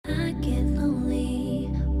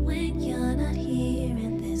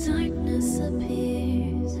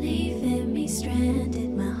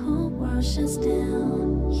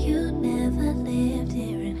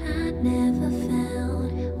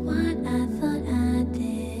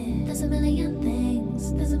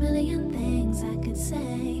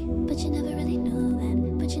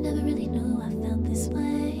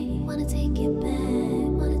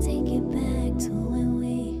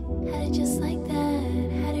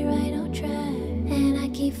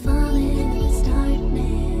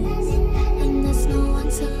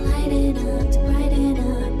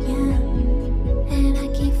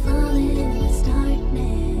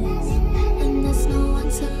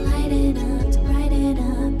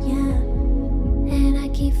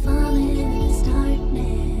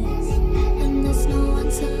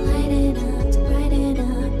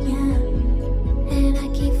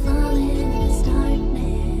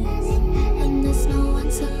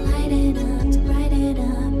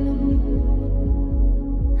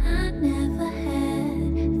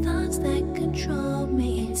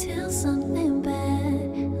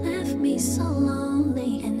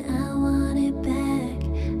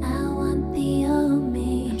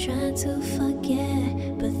to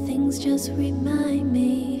forget, but things just remind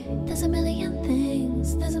me. There's a million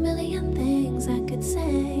things I could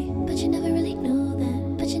say, but you never really know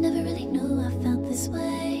that, but you never really know I felt this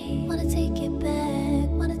way. Wanna take it back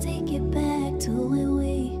to when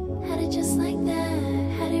we had it just like that,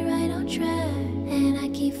 had it right on track. And I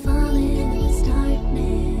keep falling in this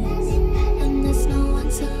darkness, and there's no one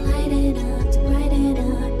to light it up, to bright it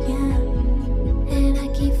up, yeah. And I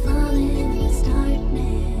keep falling in this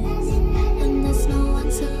darkness, and there's no one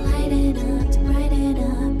to light it up, to bright it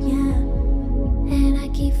up, yeah. And I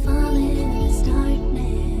keep falling in this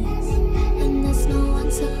darkness, and there's no one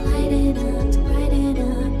to light it up, to bright it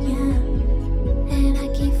up, yeah. And I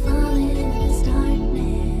keep falling in this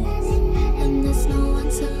darkness, and there's no one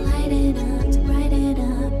to light it up, to bright it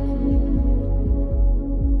up.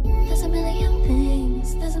 There's a million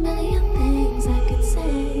things I could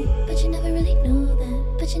say, but you never really know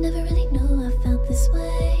that, but you never really know I felt this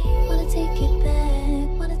way. Wanna take it back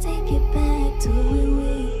to when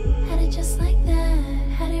we had it just like that,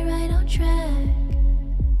 had it right on track.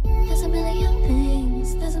 There's a million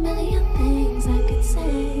things I could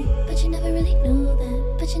say, but you never really know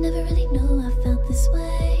that, but you never really know I felt this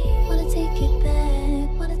way. Wanna take it back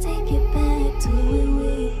to when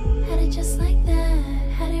we had it just like that,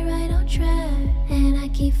 had it right on track. And I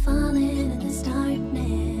keep falling in this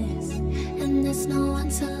darkness, and there's no one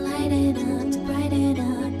to light it up, to bright it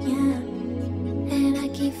up, yeah. And I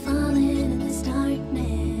keep falling in this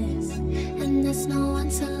darkness, and there's no one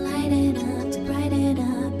to light it up, to bright it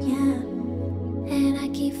up, yeah. And I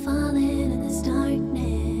keep falling in this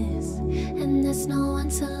darkness, and there's no one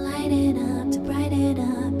to light it up, to bright it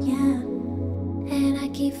up, yeah. And I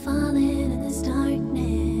keep falling in this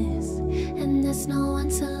darkness, and there's no one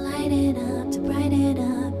to light